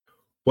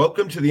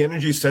Welcome to the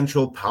Energy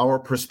Central Power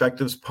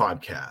Perspectives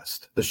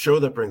podcast, the show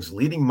that brings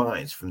leading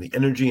minds from the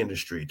energy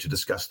industry to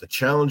discuss the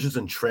challenges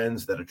and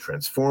trends that are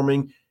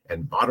transforming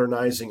and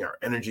modernizing our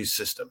energy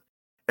system.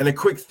 And a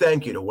quick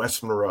thank you to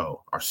West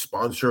Monroe, our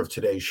sponsor of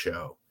today's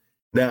show.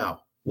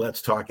 Now,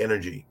 let's talk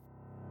energy.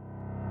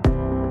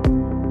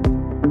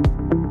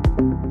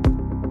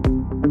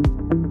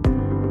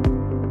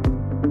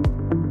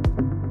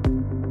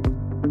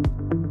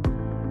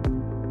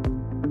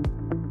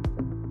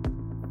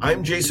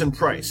 I'm Jason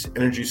Price,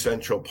 Energy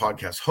Central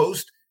podcast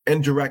host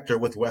and director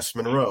with West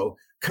Monroe,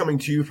 coming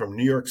to you from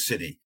New York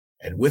City.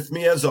 And with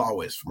me, as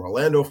always, from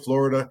Orlando,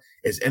 Florida,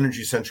 is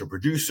Energy Central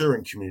producer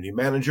and community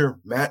manager,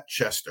 Matt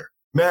Chester.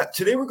 Matt,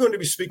 today we're going to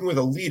be speaking with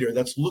a leader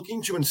that's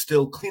looking to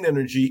instill clean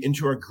energy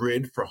into our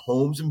grid for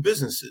homes and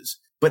businesses,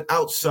 but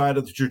outside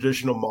of the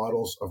traditional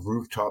models of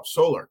rooftop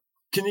solar.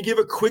 Can you give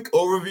a quick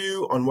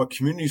overview on what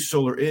community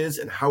solar is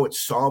and how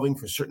it's solving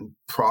for certain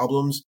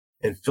problems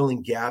and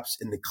filling gaps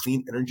in the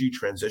clean energy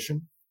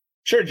transition?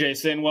 Sure,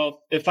 Jason. Well,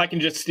 if I can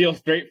just steal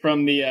straight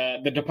from the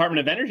Department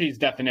of Energy's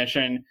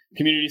definition,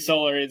 community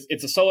solar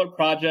it's a solar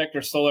project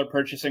or solar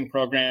purchasing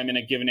program in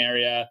a given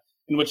area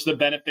in which the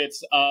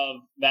benefits of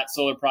that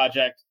solar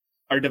project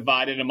are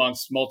divided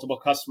amongst multiple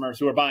customers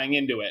who are buying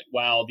into it,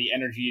 while the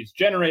energy is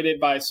generated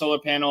by solar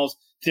panels,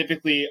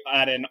 typically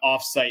at an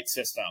off-site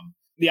system.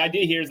 The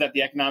idea here is that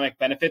the economic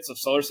benefits of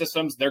solar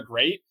systems, they're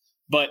great,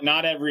 but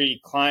not every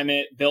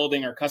climate,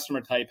 building, or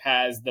customer type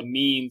has the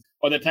means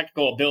or the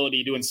technical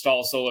ability to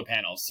install solar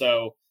panels.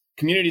 So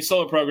community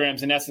solar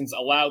programs, in essence,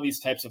 allow these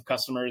types of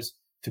customers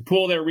to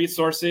pool their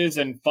resources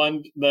and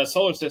fund the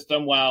solar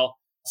system while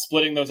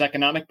splitting those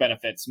economic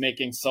benefits,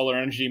 making solar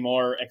energy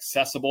more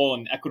accessible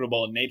and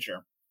equitable in nature.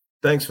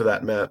 Thanks for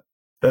that, Matt.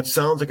 That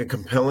sounds like a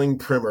compelling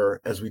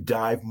primer as we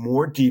dive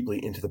more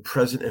deeply into the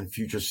present and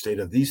future state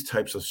of these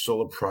types of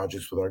solar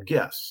projects with our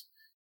guests.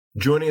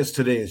 Joining us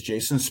today is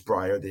Jason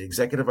Sprier, the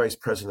Executive Vice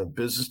President of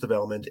Business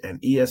Development and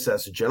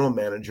ESS General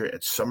Manager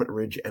at Summit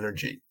Ridge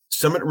Energy.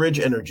 Summit Ridge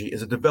Energy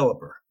is a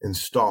developer,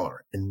 installer,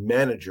 and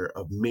manager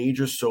of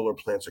major solar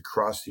plants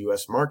across the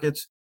U.S.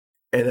 markets,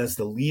 and as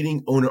the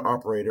leading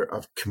owner-operator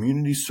of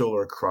community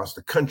solar across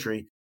the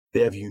country, they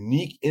have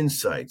unique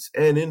insights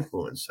and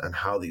influence on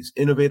how these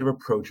innovative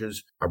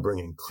approaches are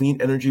bringing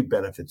clean energy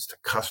benefits to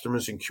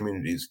customers and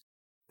communities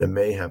that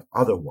may have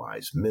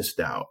otherwise missed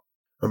out.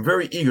 I'm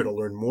very eager to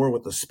learn more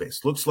what the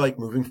space looks like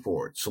moving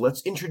forward. So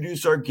let's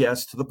introduce our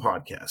guest to the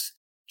podcast.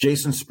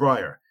 Jason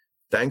Sprier,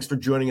 thanks for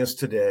joining us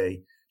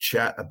today.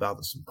 Chat about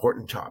this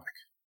important topic.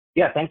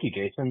 Yeah, thank you,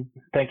 Jason.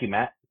 Thank you,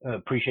 Matt.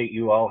 Appreciate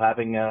you all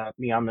having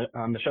me on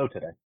the show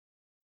today.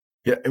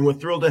 Yeah, and we're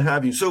thrilled to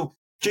have you. So,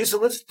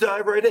 Jason, let's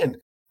dive right in.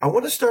 I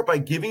want to start by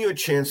giving you a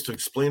chance to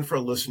explain for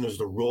our listeners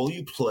the role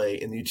you play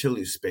in the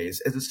utility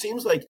space, as it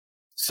seems like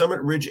Summit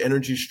Ridge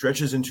Energy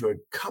stretches into a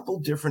couple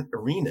different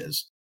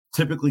arenas,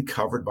 typically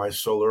covered by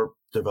solar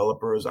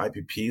developers,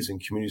 IPPs,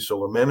 and community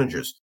solar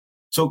managers.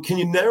 So can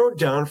you narrow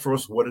down for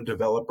us what a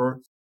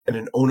developer and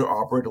an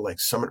owner-operator like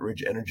Summit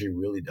Ridge Energy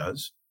really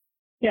does?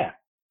 Yeah,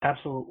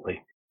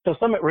 absolutely. So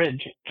Summit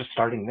Ridge, just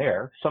starting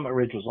there, Summit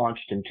Ridge was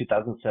launched in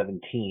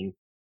 2017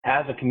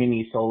 as a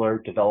community solar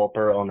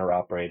developer,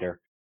 owner-operator.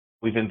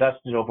 We've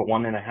invested over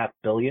 $1.5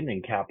 billion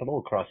in capital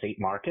across 8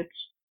 markets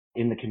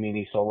in the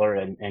community solar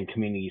and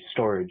community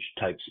storage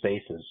type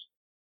spaces.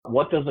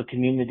 What does a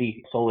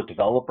community solar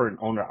developer and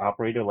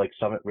owner-operator like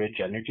Summit Ridge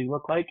Energy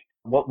look like?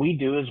 What we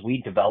do is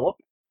we develop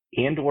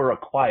and or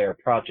acquire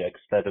projects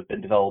that have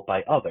been developed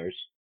by others.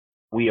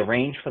 We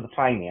arrange for the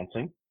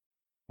financing.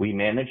 We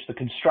manage the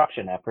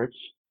construction efforts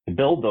to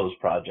build those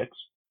projects.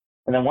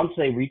 And then once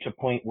they reach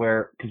a point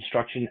where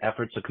construction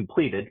efforts are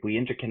completed, we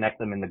interconnect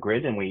them in the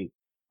grid and we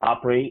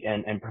operate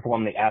and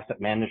perform the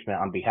asset management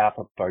on behalf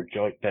of our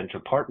joint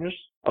venture partners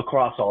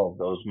across all of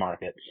those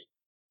markets.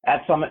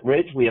 At Summit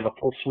Ridge, we have a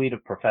full suite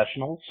of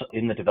professionals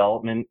in the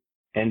development,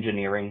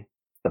 engineering,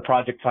 the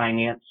project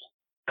finance,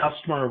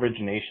 customer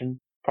origination,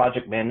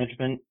 project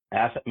management,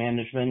 asset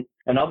management,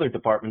 and other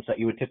departments that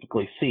you would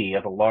typically see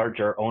at a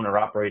larger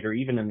owner-operator,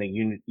 even in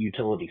the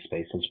utility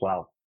space as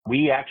well.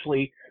 We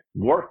actually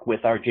work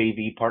with our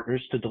JV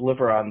partners to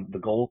deliver on the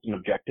goals and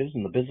objectives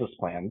and the business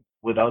plan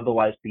would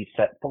otherwise be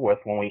set forth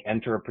when we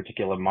enter a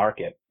particular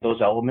market.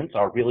 Those elements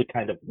are really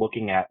kind of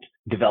looking at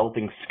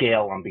developing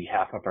scale on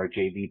behalf of our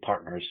JV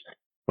partners.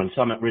 When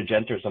Summit Ridge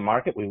enters a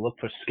market, we look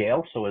for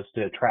scale so as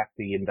to attract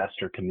the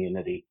investor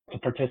community to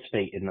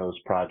participate in those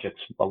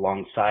projects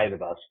alongside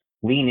of us,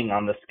 leaning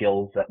on the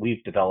skills that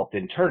we've developed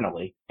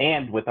internally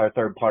and with our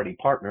third-party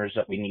partners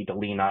that we need to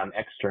lean on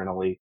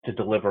externally to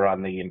deliver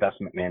on the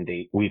investment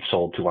mandate we've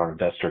sold to our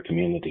investor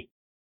community.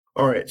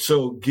 All right.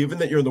 So given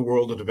that you're in the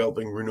world of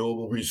developing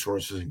renewable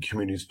resources and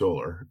community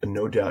solar, and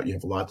no doubt you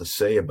have a lot to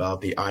say about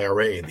the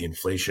IRA, the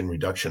Inflation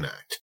Reduction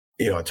Act,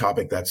 a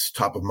topic that's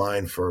top of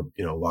mind for,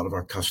 a lot of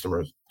our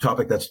customers,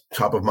 topic that's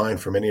top of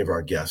mind for many of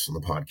our guests on the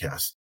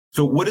podcast.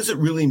 So what does it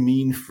really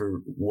mean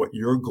for what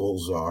your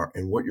goals are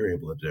and what you're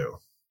able to do?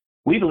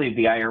 We believe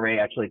the IRA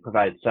actually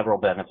provides several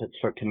benefits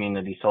for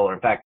community solar.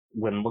 In fact,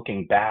 when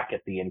looking back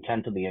at the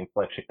intent of the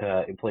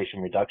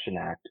Inflation Reduction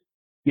Act,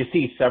 you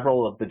see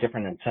several of the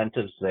different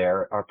incentives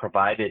there are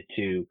provided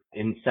to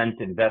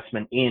incent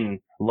investment in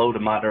low to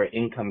moderate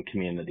income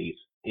communities.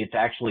 It's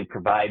actually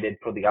provided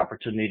for the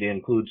opportunity to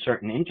include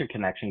certain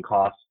interconnection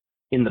costs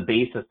in the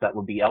basis that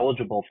would be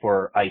eligible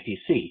for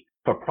ITC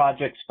for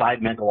projects 5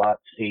 megawatts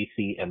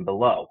AC and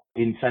below,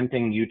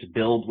 incenting you to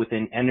build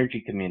within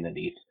energy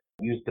communities,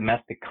 use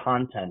domestic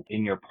content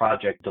in your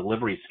project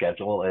delivery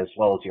schedule as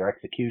well as your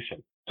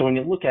execution. So when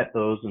you look at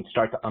those and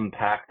start to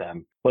unpack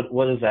them,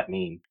 what does that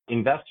mean?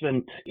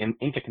 Investment in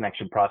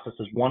interconnection process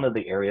is one of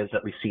the areas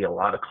that we see a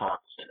lot of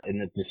cost in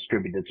the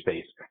distributed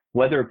space,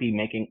 whether it be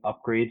making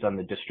upgrades on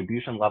the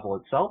distribution level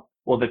itself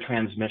or the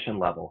transmission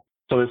level.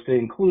 So as to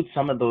include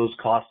some of those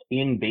costs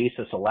in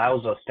basis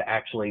allows us to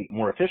actually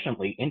more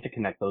efficiently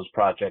interconnect those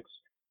projects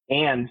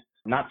and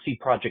not see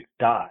projects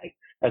die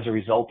as a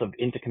result of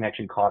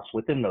interconnection costs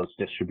within those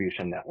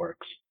distribution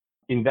networks.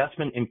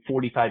 Investment in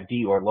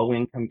 45D or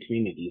low-income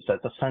communities,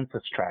 that's a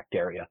census tract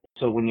area.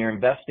 So when you're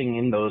investing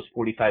in those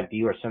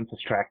 45D or census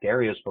tract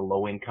areas for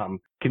low-income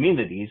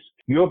communities,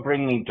 you're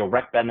bringing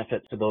direct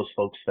benefits to those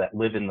folks that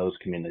live in those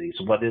communities.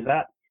 What is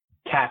that?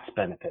 Tax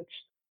benefits,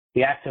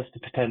 the access to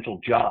potential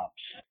jobs,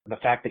 the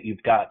fact that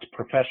you've got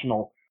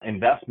professional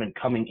investment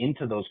coming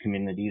into those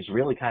communities,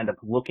 really kind of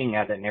looking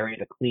at an area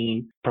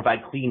to provide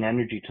clean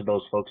energy to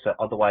those folks that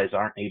otherwise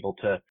aren't able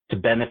to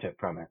benefit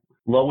from it.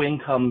 Low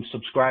income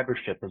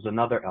subscribership is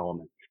another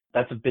element.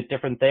 That's a bit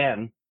different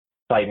than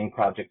siting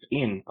projects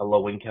in a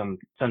low income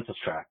census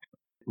tract.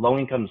 Low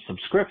income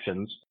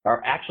subscriptions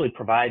are actually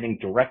providing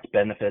direct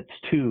benefits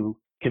to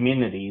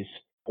communities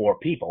or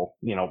people,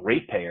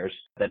 ratepayers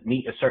that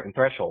meet a certain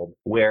threshold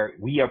where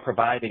we are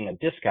providing a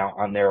discount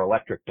on their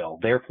electric bill,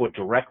 therefore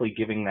directly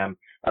giving them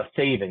a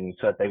savings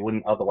that they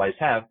wouldn't otherwise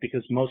have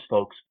because most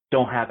folks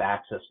don't have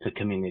access to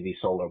community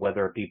solar,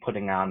 whether it be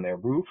putting on their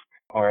roof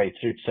or I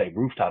should say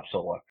rooftop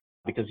solar.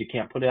 Because you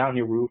can't put it on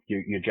your roof,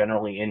 you're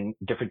generally in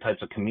different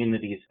types of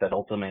communities that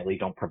ultimately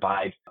don't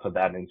provide for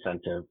that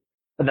incentive.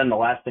 And then the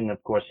last thing,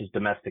 of course, is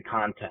domestic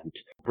content,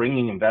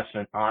 bringing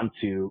investment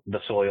onto the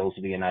soils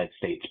of the United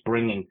States,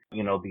 bringing,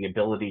 the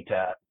ability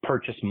to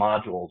purchase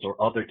modules or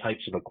other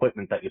types of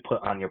equipment that you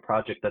put on your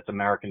project that's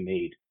American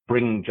made,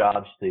 bringing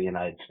jobs to the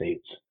United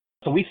States.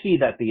 So we see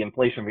that the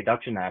Inflation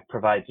Reduction Act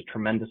provides a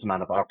tremendous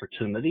amount of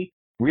opportunity,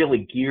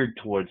 really geared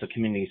towards a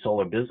community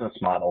solar business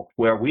model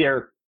where we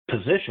are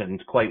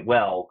positioned quite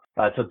well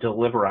to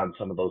deliver on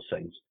some of those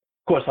things.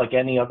 Of course, like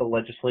any other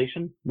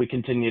legislation, we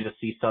continue to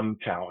see some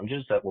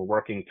challenges that we're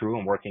working through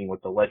and working with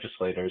the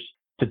legislators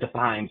to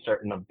define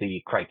certain of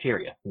the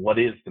criteria. What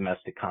is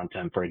domestic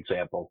content, for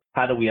example?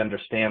 How do we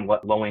understand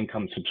what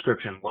low-income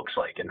subscription looks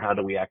like, and how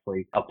do we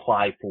actually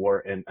apply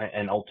for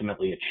and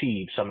ultimately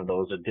achieve some of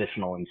those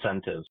additional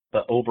incentives?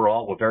 But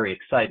overall, we're very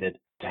excited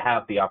to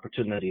have the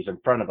opportunities in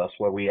front of us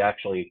where we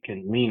actually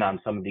can lean on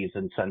some of these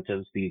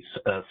incentives, these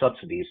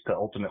subsidies to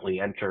ultimately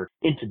enter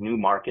into new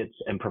markets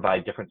and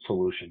provide different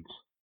solutions.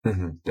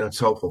 Mm-hmm. That's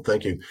helpful.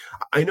 Thank you.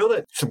 I know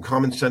that some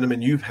common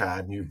sentiment you've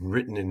had and you've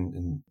written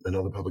in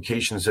other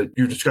publications that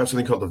you describe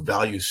something called the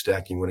value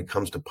stacking when it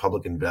comes to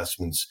public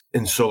investments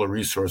in solar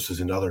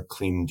resources and other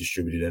clean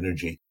distributed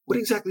energy. What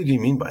exactly do you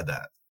mean by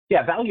that?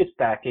 Yeah, value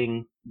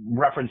stacking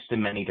referenced in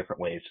many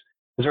different ways.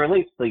 As it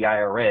relates to the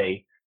IRA,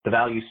 the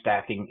value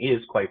stacking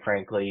is, quite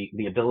frankly,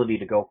 the ability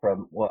to go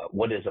from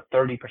what is a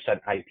 30%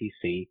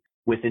 ITC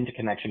with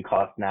interconnection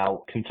costs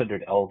now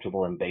considered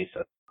eligible in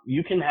basis.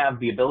 You can have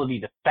the ability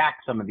to stack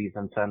some of these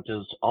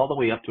incentives all the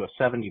way up to a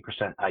 70%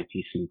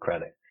 ITC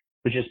credit,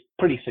 which is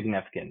pretty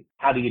significant.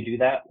 How do you do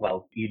that?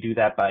 Well, you do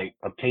that by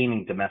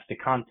obtaining domestic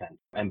content,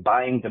 and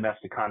buying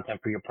domestic content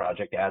for your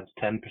project adds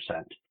 10%.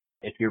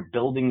 If you're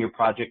building your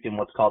project in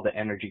what's called the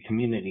energy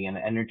community, and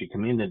the energy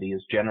community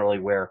is generally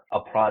where a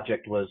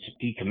project was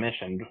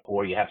decommissioned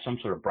or you have some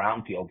sort of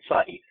brownfield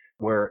site,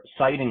 we're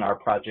siting our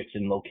projects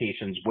in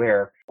locations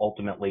where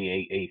ultimately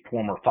a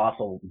former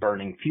fossil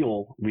burning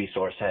fuel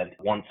resource had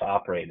once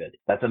operated.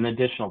 That's an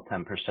additional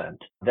 10%.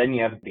 Then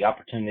you have the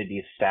opportunity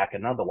to stack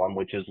another one,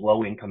 which is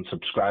low income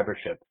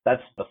subscribership.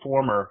 That's the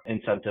former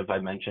incentive I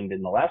mentioned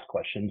in the last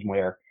questions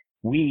where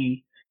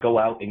we go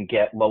out and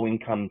get low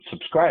income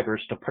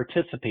subscribers to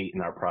participate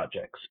in our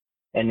projects.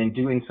 And in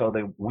doing so,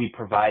 we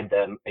provide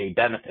them a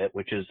benefit,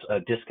 which is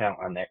a discount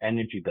on their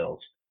energy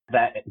bills.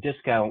 That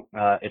discount,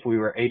 if we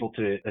were able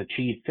to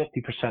achieve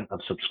 50% of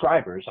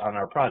subscribers on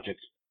our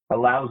projects,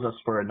 allows us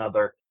for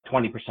another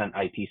 20%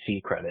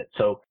 ITC credit.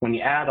 So when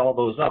you add all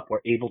those up, we're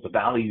able to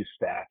value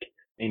stack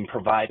in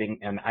providing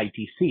an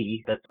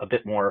ITC that's a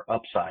bit more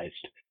upsized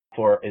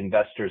for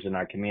investors in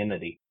our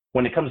community.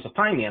 When it comes to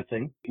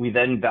financing, we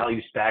then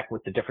value stack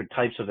with the different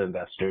types of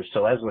investors.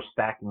 So as we're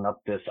stacking up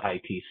this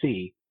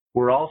ITC,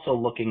 we're also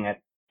looking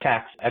at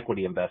tax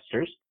equity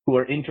investors who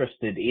are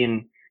interested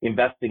in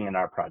investing in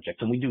our projects.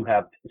 And we do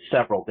have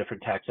several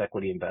different tax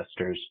equity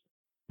investors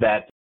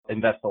that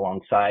invest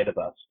alongside of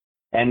us.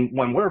 And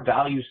when we're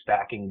value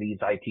stacking these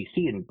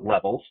ITC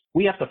levels,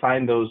 we have to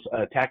find those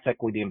tax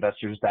equity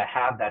investors that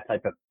have that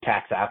type of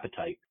tax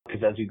appetite.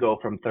 Because as you go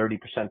from 30%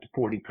 to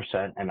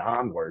 40% and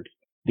onward,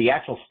 the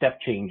actual step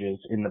changes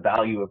in the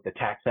value of the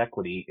tax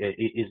equity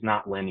is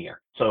not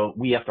linear. So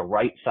we have to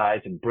right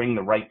size and bring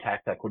the right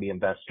tax equity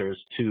investors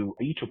to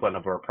each one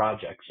of our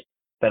projects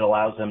that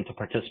allows them to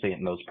participate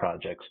in those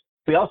projects.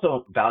 We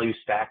also value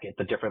stack at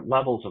the different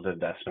levels of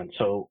investment.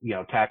 So,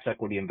 tax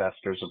equity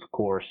investors, of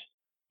course,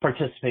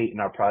 participate in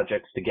our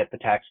projects to get the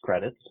tax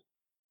credits,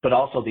 but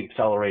also the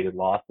accelerated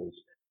losses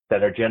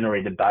that are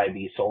generated by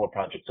these solar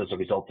projects as a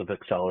result of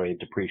accelerated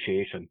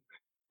depreciation.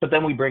 But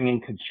then we bring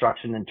in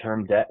construction and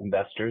term debt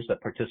investors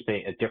that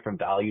participate at different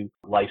value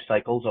life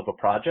cycles of a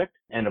project.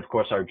 And of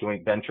course, our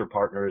joint venture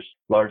partners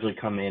largely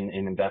come in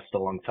and invest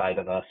alongside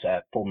of us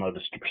at full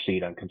notice to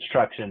proceed on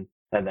construction,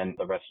 and then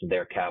the rest of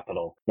their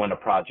capital when a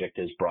project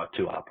is brought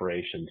to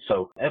operation.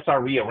 So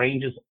SRE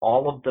arranges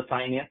all of the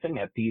financing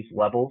at these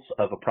levels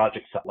of a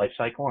project's life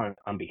cycle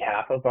on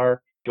behalf of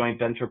our joint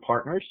venture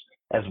partners,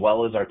 as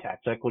well as our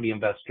tax equity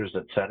investors,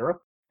 et cetera.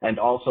 And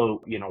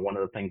also, one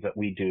of the things that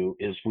we do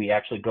is we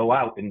actually go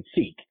out and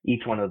seek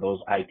each one of those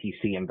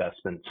ITC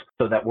investments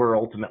so that we're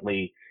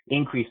ultimately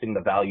increasing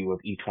the value of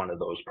each one of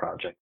those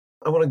projects.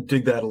 I want to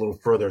dig that a little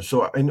further.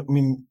 So, I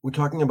mean, we're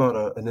talking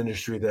about an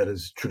industry that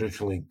is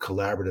traditionally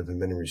collaborative in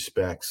many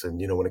respects. And,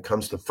 when it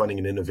comes to funding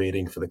and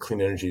innovating for the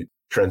clean energy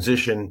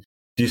transition,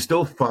 do you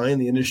still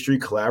find the industry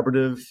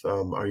collaborative?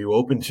 Are you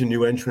open to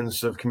new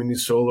entrants of community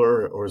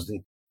solar, or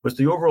has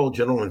the overall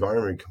general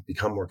environment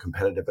become more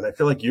competitive? And I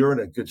feel like you're in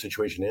a good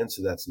situation to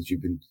answer that since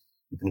you've been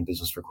in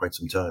business for quite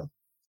some time.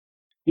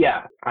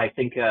 Yeah, I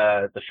think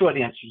the short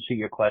answer to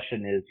your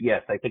question is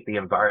yes. I think the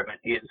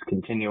environment is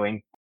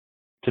continuing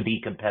to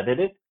be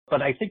competitive,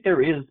 but I think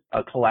there is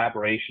a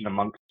collaboration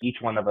amongst each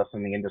one of us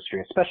in the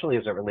industry, especially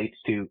as it relates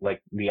to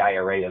like the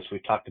IRA, as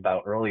we've talked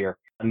about earlier,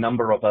 a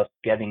number of us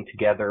getting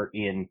together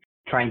in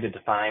trying to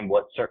define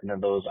what certain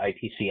of those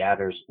ITC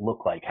adders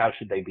look like. How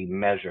should they be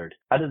measured?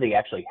 How do they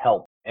actually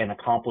help and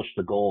accomplish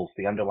the goals,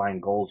 the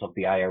underlying goals of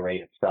the IRA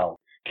itself?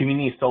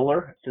 Community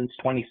solar, since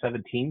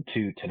 2017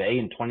 to today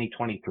in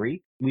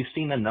 2023, we've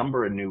seen a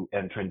number of new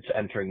entrants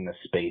entering this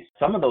space.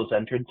 Some of those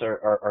entrants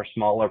are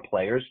smaller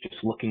players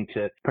just looking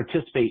to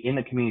participate in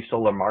the community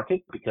solar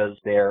market because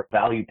their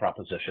value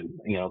proposition,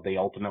 they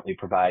ultimately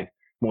provide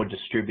more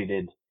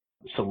distributed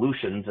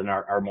solutions and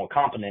are more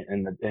competent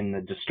in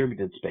the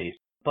distributed space.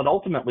 But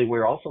ultimately,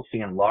 we're also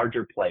seeing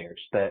larger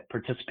players that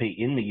participate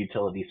in the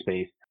utility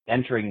space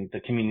entering the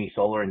community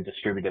solar and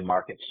distributed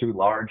markets through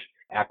large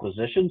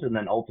acquisitions and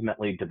then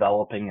ultimately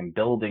developing and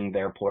building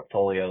their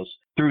portfolios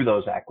through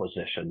those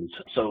acquisitions.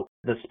 So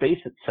the space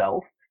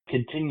itself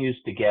continues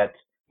to get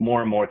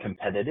more and more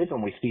competitive,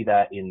 and we see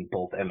that in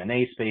both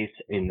M&A space,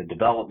 in the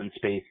development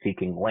space,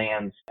 seeking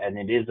lands, and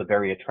it is a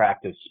very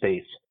attractive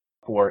space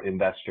for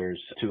investors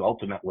to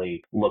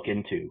ultimately look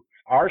into.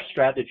 Our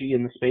strategy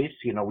in the space,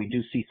 we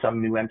do see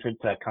some new entrants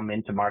that come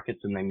into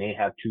markets and they may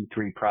have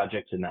 2-3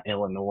 projects in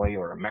Illinois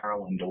or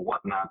Maryland or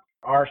whatnot.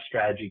 Our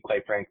strategy,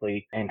 quite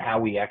frankly, and how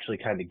we actually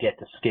kind of get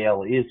to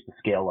scale is to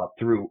scale up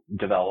through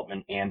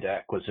development and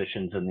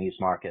acquisitions in these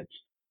markets.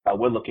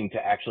 We're looking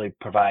to actually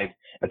provide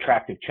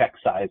attractive check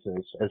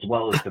sizes as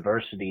well as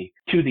diversity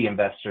to the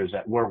investors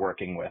that we're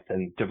working with.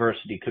 And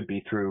diversity could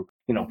be through,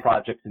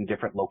 projects in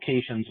different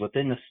locations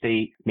within the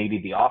state, maybe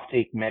the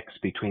offtake mix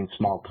between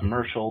small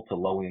commercial to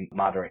low and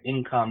moderate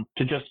income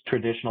to just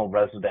traditional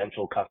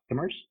residential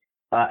customers.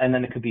 And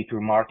then it could be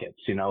through markets,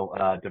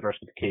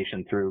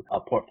 diversification through a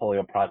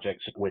portfolio of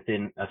projects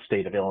within a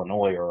state of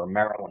Illinois or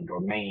Maryland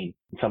or Maine,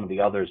 and some of the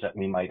others that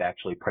we might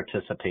actually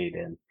participate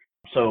in.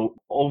 So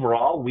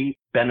overall, we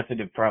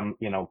benefited from,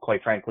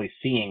 quite frankly,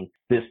 seeing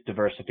this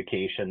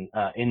diversification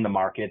in the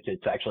market.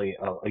 It's actually,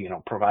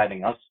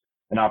 providing us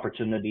an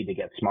opportunity to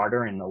get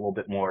smarter and a little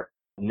bit more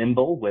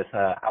nimble with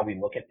how we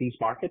look at these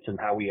markets and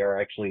how we are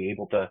actually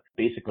able to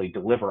basically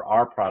deliver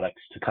our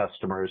products to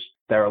customers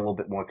that are a little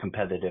bit more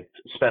competitive,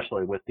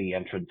 especially with the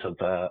entrance of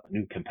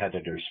new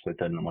competitors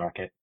within the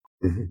market.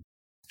 Mm-hmm.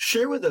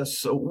 Share with us,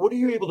 so what are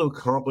you able to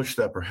accomplish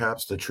that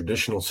perhaps the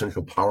traditional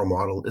central power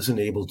model isn't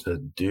able to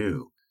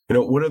do?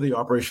 What are the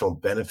operational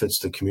benefits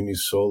to community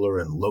solar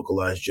and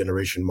localized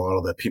generation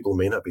model that people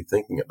may not be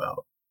thinking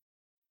about?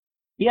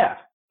 Yeah,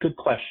 good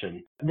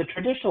question. The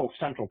traditional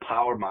central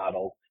power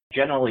model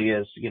generally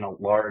is,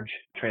 large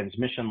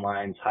transmission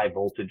lines, high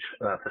voltage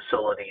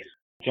facilities,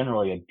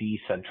 generally a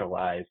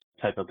decentralized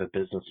type of a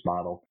business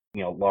model,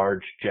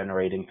 large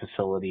generating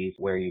facilities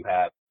where you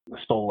have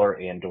solar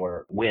and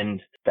or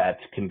wind that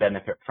can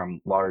benefit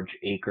from large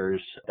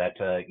acres that,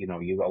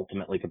 you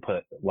ultimately could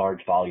put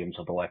large volumes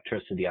of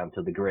electricity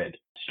onto the grid.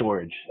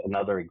 Storage,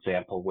 another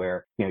example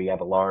where, you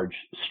have a large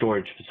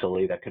storage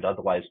facility that could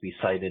otherwise be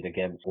sited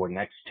against or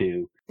next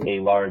to a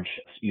large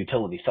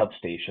utility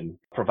substation,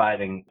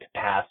 providing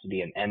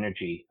capacity and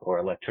energy or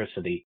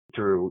electricity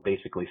through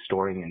basically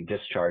storing and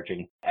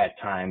discharging at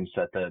times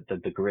that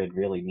the grid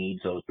really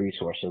needs those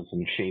resources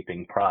and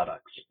shaping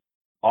products.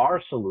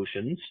 Our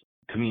solutions,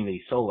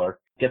 community solar,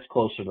 gets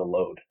closer to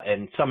load.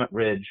 And Summit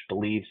Ridge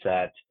believes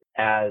that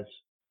as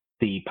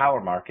the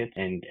power market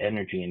and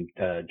energy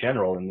in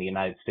general in the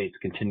United States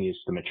continues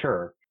to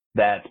mature,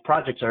 that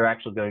projects are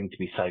actually going to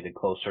be sited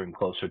closer and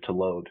closer to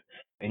load,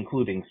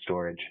 including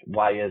storage.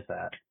 Why is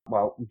that?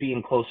 Well,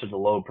 being closer to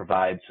load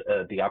provides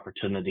the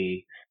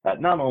opportunity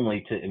not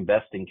only to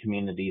invest in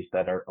communities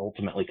that are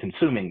ultimately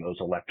consuming those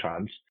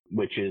electrons,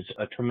 which is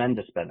a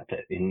tremendous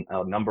benefit. In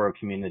a number of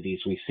communities,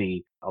 we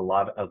see a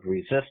lot of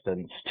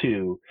resistance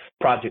to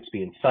projects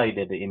being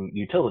sited in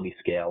utility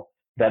scale,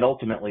 that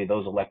ultimately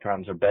those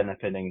electrons are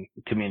benefiting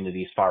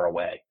communities far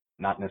away,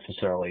 not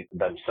necessarily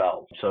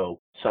themselves.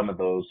 So some of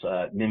those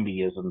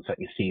NIMBYisms that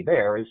you see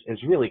there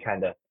is really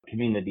kind of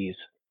communities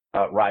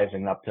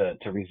rising up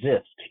to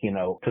resist,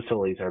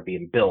 facilities are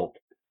being built,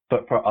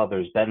 but for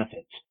others'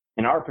 benefits.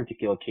 In our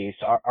particular case,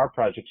 our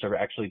projects are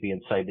actually being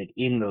sited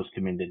in those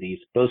communities.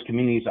 Those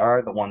communities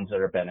are the ones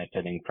that are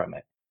benefiting from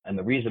it. And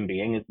the reason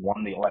being is,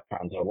 one, the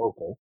electrons are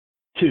local.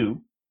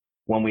 Two,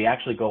 when we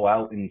actually go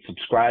out and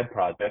subscribe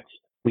projects,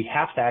 we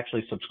have to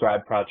actually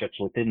subscribe projects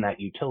within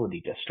that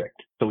utility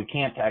district. So we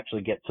can't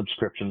actually get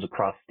subscriptions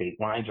across state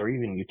lines or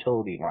even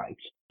utility lines.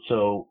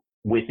 So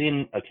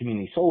within a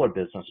community solar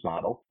business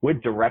model, we're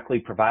directly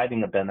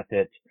providing a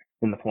benefit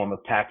in the form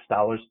of tax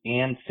dollars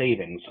and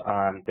savings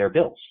on their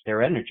bills,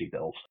 their energy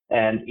bills.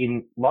 And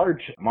in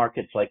large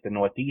markets like the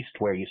Northeast,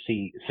 where you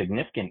see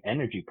significant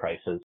energy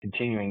prices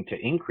continuing to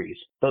increase,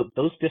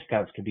 those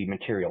discounts can be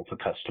material to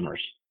customers.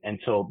 And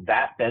so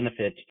that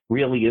benefit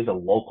really is a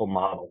local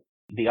model.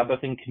 The other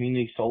thing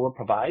community solar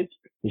provides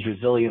is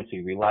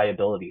resiliency,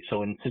 reliability.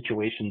 So in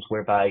situations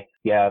whereby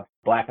you have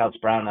blackouts,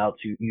 brownouts,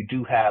 you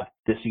do have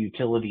this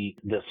utility,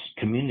 this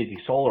community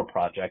solar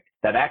project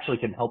that actually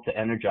can help to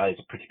energize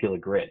a particular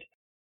grid.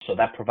 So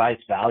that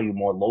provides value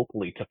more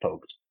locally to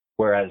folks.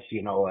 Whereas,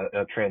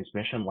 a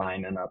transmission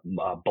line and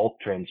a bulk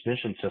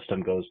transmission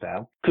system goes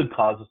down could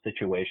cause a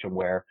situation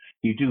where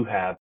you do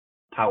have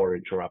power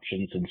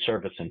interruptions and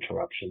service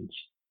interruptions.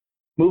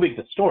 Moving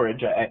to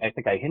storage, I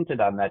think I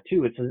hinted on that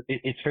too.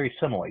 It's very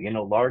similar.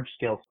 Large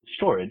scale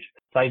storage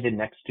sited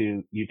next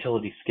to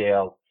utility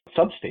scale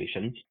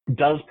substations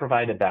does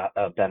provide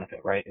a benefit,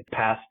 right?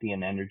 Capacity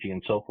and energy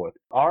and so forth.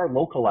 Our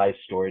localized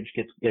storage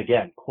gets,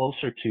 again,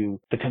 closer to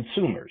the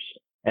consumers.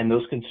 And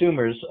those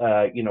consumers,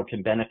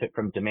 can benefit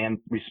from demand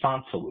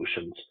response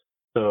solutions.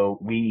 So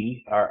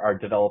we are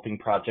developing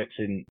projects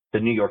in the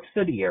New York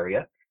City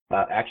area.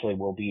 Actually,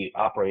 we'll be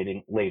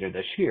operating later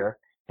this year.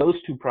 Those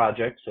two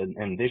projects,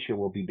 and this year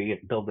we'll be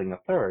building a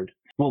third,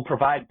 will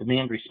provide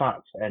demand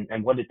response.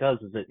 And what it does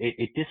is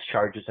it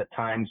discharges at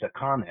times that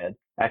Con Ed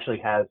actually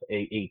has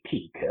a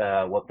peak,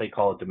 what they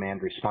call a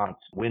demand response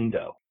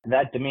window.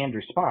 That demand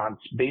response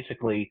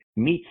basically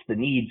meets the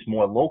needs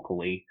more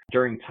locally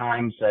during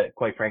times that,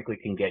 quite frankly,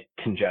 can get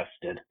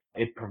congested.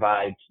 It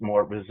provides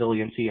more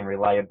resiliency and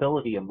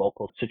reliability in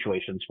local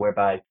situations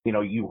whereby,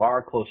 you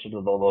are closer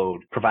to the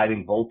load,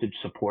 providing voltage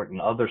support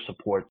and other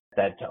support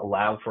that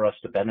allow for us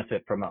to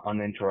benefit from an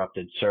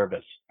uninterrupted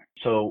service.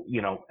 So,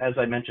 as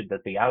I mentioned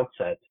at the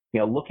outset,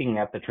 looking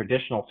at the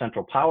traditional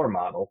central power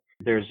model,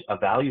 there's a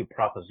value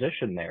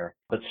proposition there.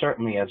 But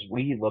certainly as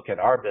we look at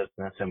our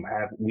business and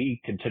we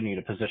continue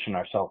to position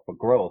ourselves for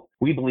growth,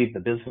 we believe the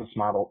business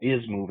model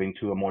is moving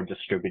to a more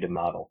distributed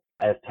model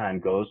as time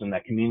goes, and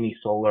that community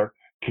solar,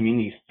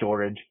 community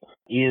storage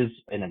is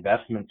an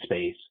investment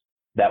space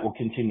that will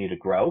continue to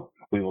grow.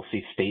 We will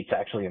see states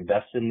actually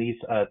invest in these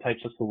types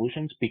of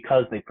solutions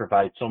because they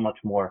provide so much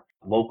more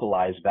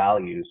localized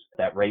values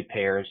that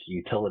ratepayers,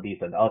 utilities,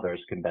 and others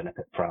can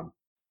benefit from.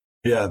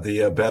 Yeah,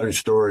 the battery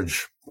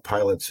storage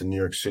pilots in New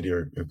York City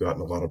have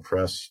gotten a lot of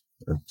press.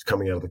 It's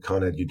coming out of the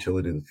Con Ed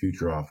Utility of the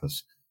Future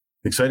office.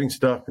 Exciting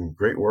stuff and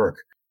great work.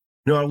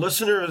 Our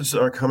listeners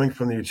are coming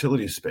from the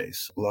utility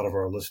space. A lot of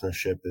our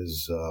listenership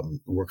is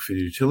work for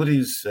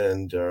utilities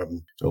and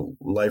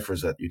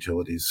lifers at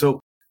utilities. So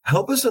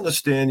help us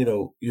understand,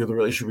 the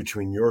relationship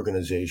between your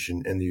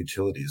organization and the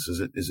utilities.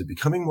 Is it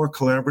becoming more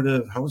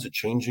collaborative? How is it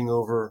changing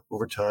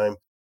over time?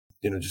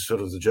 Just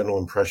sort of the general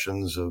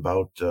impressions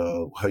about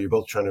how you're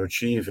both trying to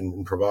achieve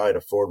and provide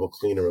affordable,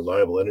 clean, and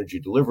reliable energy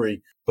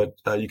delivery, but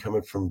you come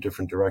in from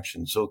different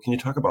directions. So can you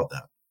talk about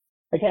that?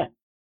 Again,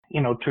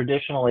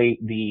 traditionally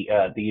the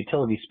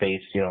utility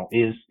space,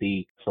 is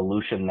the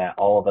solution that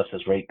all of us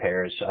as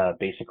ratepayers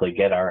basically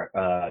get our,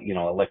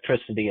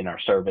 electricity and our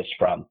service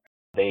from.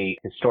 They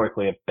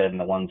historically have been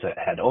the ones that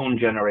had owned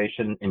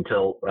generation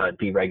until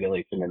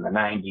deregulation in the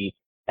 90s.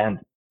 And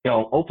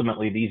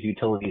ultimately, these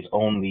utilities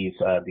own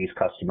these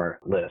customer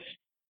lists.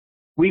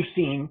 We've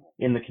seen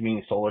in the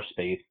community solar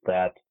space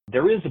that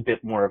there is a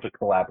bit more of a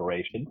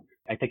collaboration.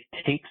 I think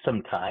it takes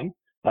some time.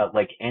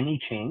 Like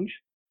any change,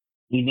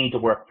 you need to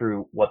work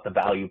through what the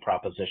value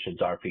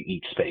propositions are for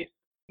each space.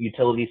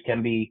 Utilities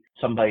can be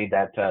somebody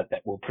that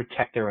will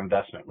protect their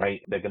investment, right?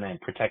 They're going to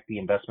protect the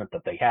investment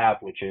that they have,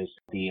 which is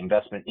the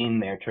investment in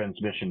their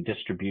transmission,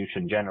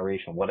 distribution,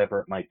 generation, whatever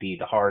it might be,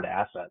 the hard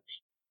assets.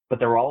 But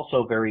they're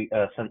also very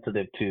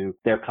sensitive to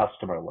their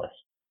customer list.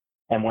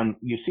 And when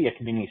you see a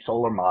community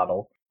solar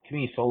model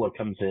Community solar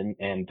comes in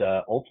and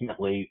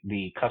ultimately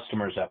the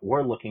customers that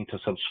we're looking to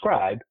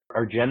subscribe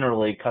are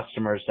generally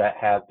customers that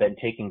have been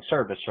taking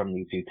service from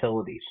these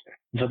utilities.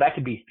 So that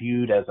could be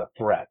viewed as a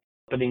threat.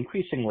 But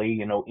increasingly,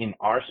 in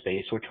our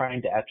space, we're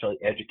trying to actually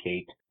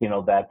educate,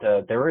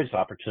 that there is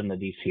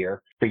opportunities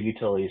here for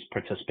utilities to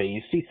participate.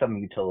 You see some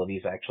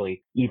utilities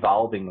actually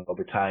evolving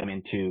over time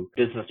into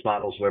business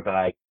models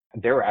whereby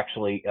they're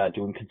actually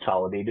doing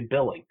consolidated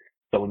billing.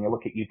 So when you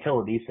look at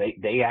utilities,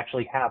 they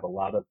actually have a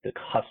lot of the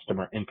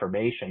customer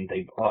information.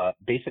 They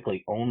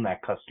basically own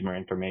that customer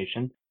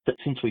information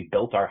since we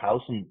built our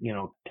house and,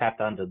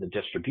 tapped onto the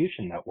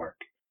distribution network.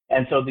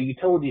 And so the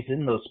utilities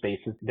in those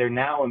spaces, they're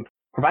now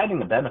providing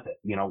the benefit.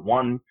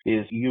 One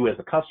is you as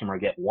a customer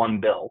get one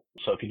bill.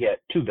 So if you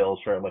get two bills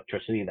for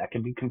electricity, that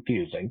can be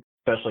confusing,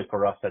 especially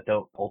for us that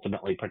don't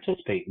ultimately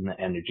participate in the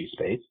energy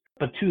space.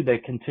 But two, they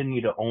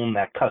continue to own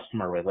that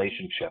customer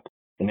relationship.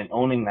 And in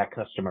owning that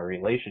customer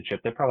relationship,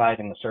 they're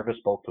providing a service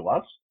both to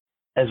us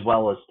as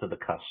well as to the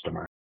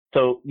customer.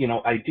 So,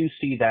 I do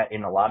see that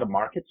in a lot of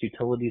markets,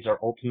 utilities are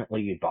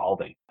ultimately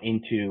evolving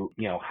into,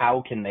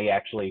 how can they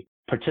actually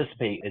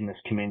participate in this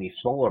community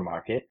solar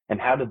market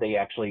and how do they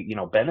actually,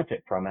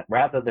 benefit from it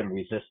rather than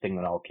resisting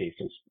in all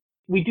cases.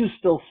 We do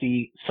still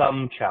see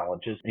some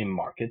challenges in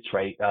markets,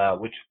 right?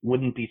 Which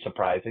wouldn't be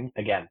surprising.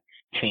 Again,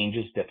 change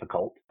is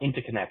difficult.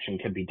 Interconnection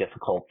can be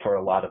difficult for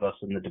a lot of us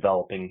in the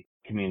developing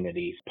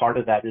communities. Part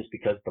of that is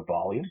because the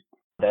volume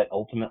that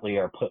ultimately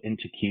are put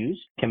into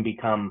queues can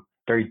become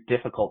very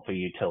difficult for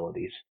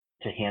utilities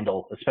to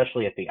handle,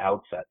 especially at the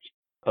outset.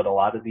 But a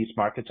lot of these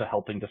markets are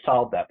helping to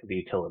solve that for the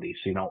utilities.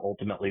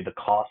 Ultimately the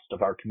cost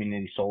of our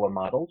community solar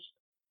models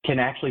can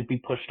actually be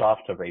pushed off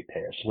to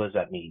ratepayers. What does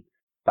that mean?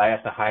 If I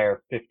have to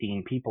hire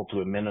 15 people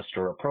to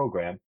administer a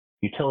program,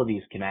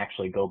 utilities can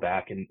actually go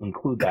back and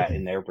include that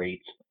in their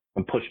rates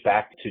and push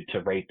back to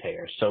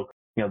ratepayers. So,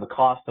 the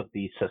cost of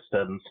these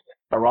systems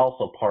are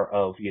also part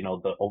of,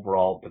 the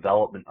overall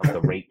development of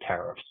the rate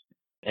tariffs.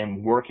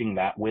 And working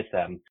that with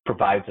them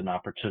provides an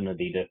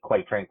opportunity to,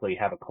 quite frankly,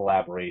 have a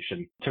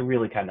collaboration to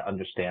really kind of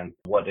understand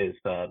what is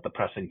the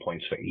pressing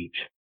points for each.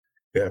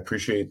 Yeah, I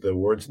appreciate the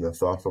words and the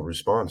thoughtful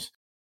response.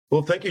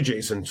 Well, thank you,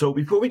 Jason. So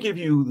before we give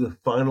you the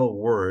final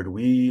word,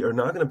 we are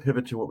now going to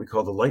pivot to what we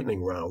call the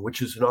lightning round,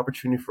 which is an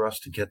opportunity for us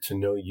to get to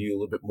know you a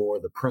little bit more,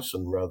 the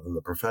person rather than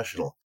the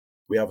professional.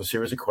 We have a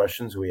series of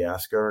questions we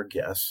ask our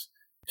guests.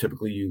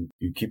 Typically,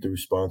 you keep the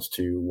response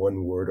to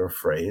one word or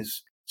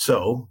phrase.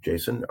 So,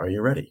 Jason, are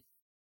you ready?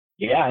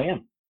 Yeah, I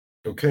am.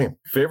 Okay.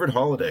 Favorite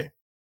holiday?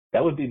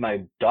 That would be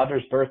my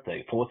daughter's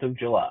birthday, 4th of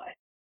July.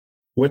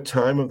 What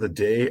time of the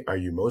day are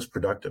you most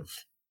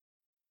productive?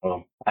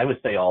 Well, I would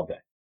say all day.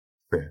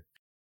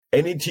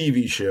 Any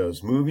TV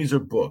shows, movies, or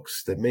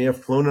books that may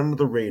have flown under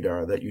the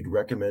radar that you'd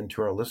recommend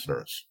to our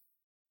listeners?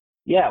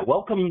 Yeah,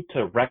 Welcome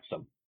to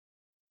Wrexham.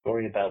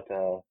 Story about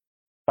a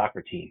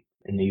soccer team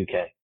in the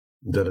UK.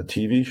 Is that a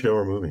TV show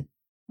or movie?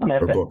 On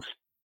FX. Or books?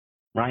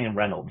 Ryan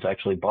Reynolds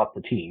actually bought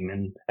the team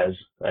and has,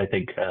 I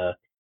think,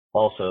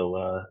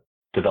 also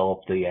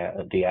developed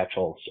the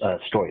actual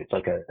story. It's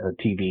like a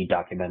TV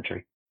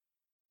documentary.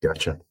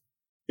 Gotcha.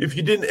 If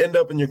you didn't end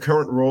up in your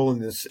current role in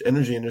this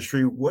energy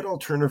industry, what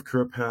alternative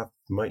career path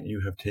might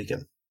you have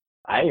taken?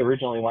 I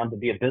originally wanted to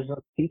be a business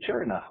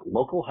teacher and a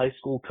local high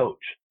school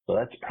coach. So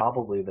that's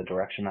probably the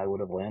direction I would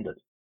have landed.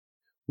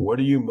 What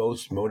are you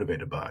most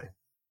motivated by?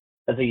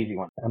 That's an easy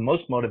one. I'm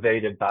most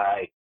motivated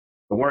by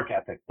the work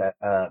ethic that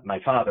my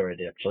father had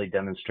actually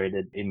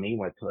demonstrated in me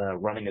with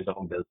running his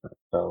own business.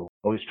 So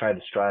always try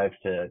to strive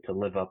to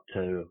live up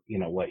to,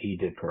 what he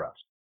did for us.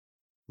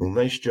 Well,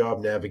 nice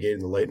job navigating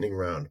the lightning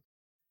round.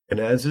 And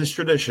as is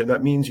tradition,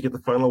 that means you get the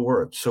final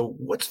word. So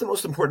what's the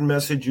most important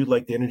message you'd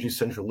like the Energy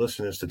Central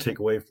listeners to take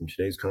away from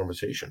today's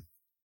conversation?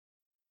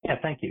 Yeah,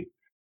 thank you.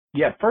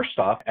 Yeah, first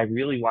off, I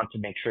really want to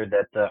make sure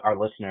that our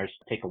listeners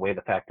take away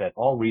the fact that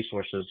all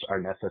resources are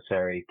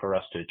necessary for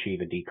us to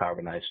achieve a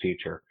decarbonized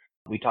future.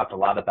 We talked a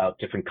lot about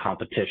different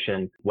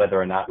competition,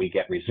 whether or not we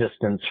get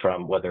resistance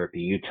from whether it be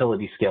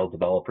utility scale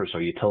developers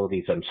or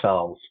utilities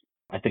themselves.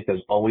 I think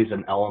there's always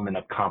an element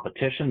of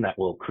competition that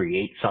will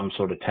create some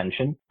sort of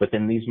tension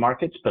within these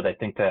markets. But I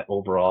think that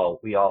overall,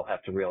 we all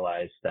have to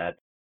realize that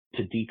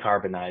to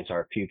decarbonize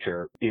our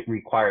future, it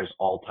requires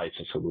all types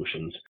of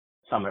solutions.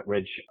 Summit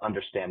Ridge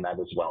understand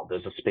that as well.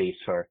 There's a space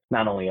for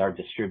not only our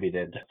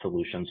distributed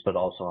solutions, but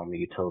also on the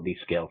utility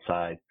scale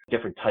side,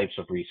 different types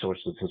of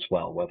resources as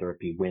well, whether it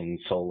be wind,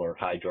 solar,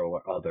 hydro,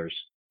 or others.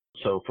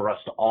 So for us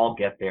to all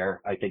get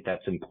there, I think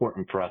that's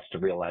important for us to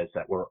realize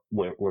that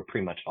we're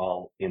pretty much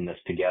all in this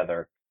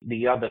together.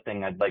 The other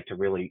thing I'd like to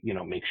really,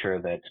 make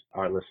sure that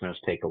our listeners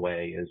take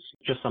away is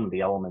just some of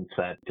the elements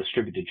that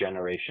distributed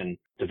generation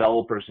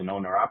developers and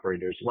owner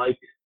operators like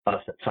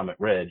us at Summit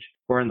Ridge,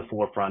 we're in the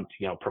forefront,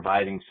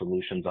 providing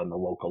solutions on the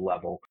local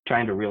level,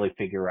 trying to really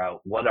figure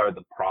out what are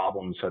the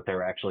problems that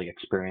they're actually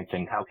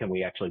experiencing. How can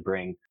we actually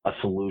bring a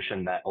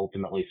solution that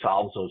ultimately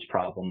solves those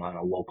problems on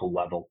a local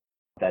level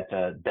that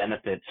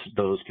benefits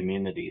those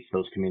communities?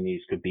 Those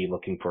communities could be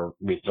looking for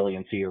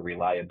resiliency or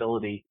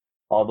reliability,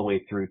 all the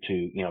way through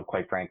to,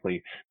 quite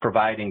frankly,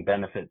 providing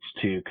benefits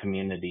to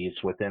communities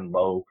within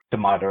low to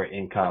moderate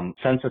income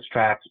census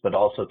tracts, but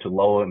also to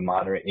low and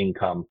moderate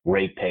income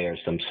ratepayers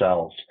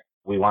themselves.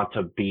 We want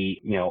to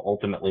be,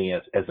 ultimately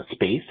as a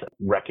space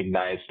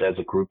recognized as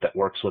a group that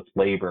works with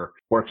labor,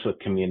 works with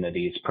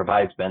communities,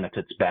 provides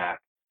benefits back,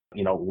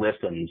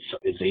 listens,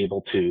 is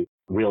able to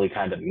really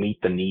kind of meet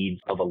the needs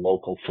of a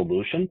local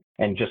solution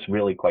and just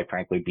really, quite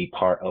frankly, be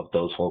part of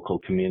those local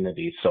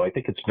communities. So I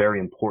think it's very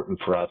important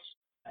for us.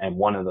 And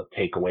one of the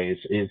takeaways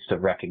is to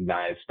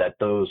recognize that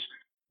those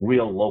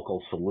real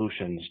local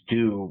solutions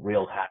do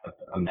have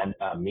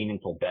a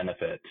meaningful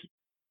benefit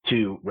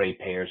to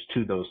ratepayers,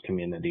 to those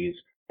communities.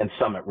 And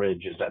Summit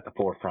Ridge is at the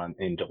forefront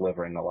in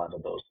delivering a lot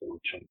of those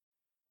solutions.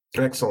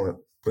 Excellent.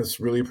 Let's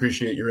really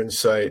appreciate your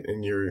insight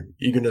and your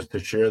eagerness to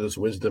share this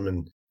wisdom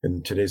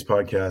in today's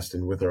podcast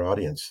and with our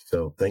audience.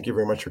 So thank you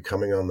very much for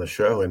coming on the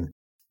show. And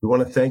we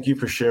want to thank you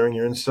for sharing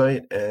your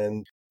insight,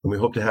 and we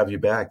hope to have you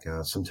back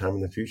sometime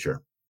in the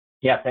future.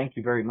 Yeah, thank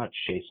you very much,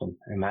 Jason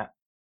and Matt.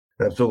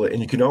 Absolutely.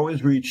 And you can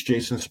always reach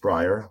Jason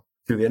Sprier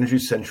through the Energy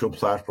Central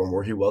platform,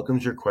 where he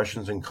welcomes your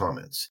questions and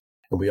comments.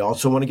 And we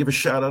also want to give a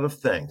shout out of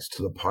thanks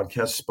to the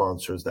podcast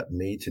sponsors that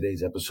made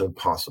today's episode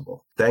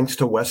possible. Thanks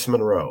to West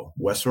Monroe.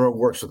 West Monroe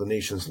works with the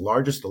nation's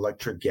largest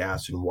electric,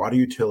 gas, and water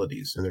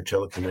utilities in their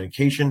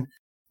telecommunication,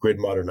 grid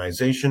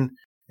modernization,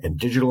 and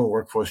digital and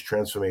workforce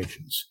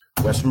transformations.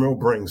 West Monroe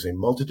brings a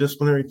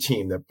multidisciplinary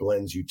team that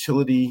blends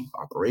utility,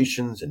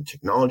 operations, and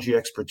technology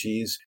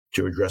expertise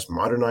to address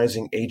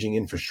modernizing aging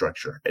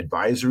infrastructure,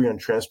 advisory on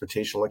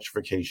transportation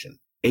electrification,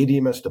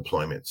 ADMS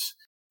deployments,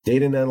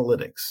 data and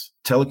analytics,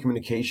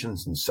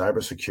 telecommunications, and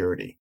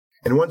cybersecurity.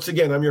 And once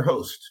again, I'm your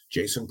host,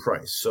 Jason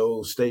Price.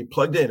 So stay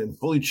plugged in and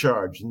fully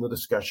charged in the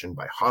discussion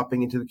by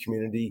hopping into the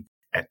community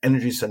at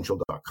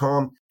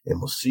energycentral.com. And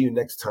we'll see you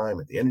next time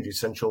at the Energy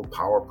Central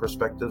Power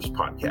Perspectives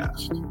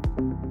podcast.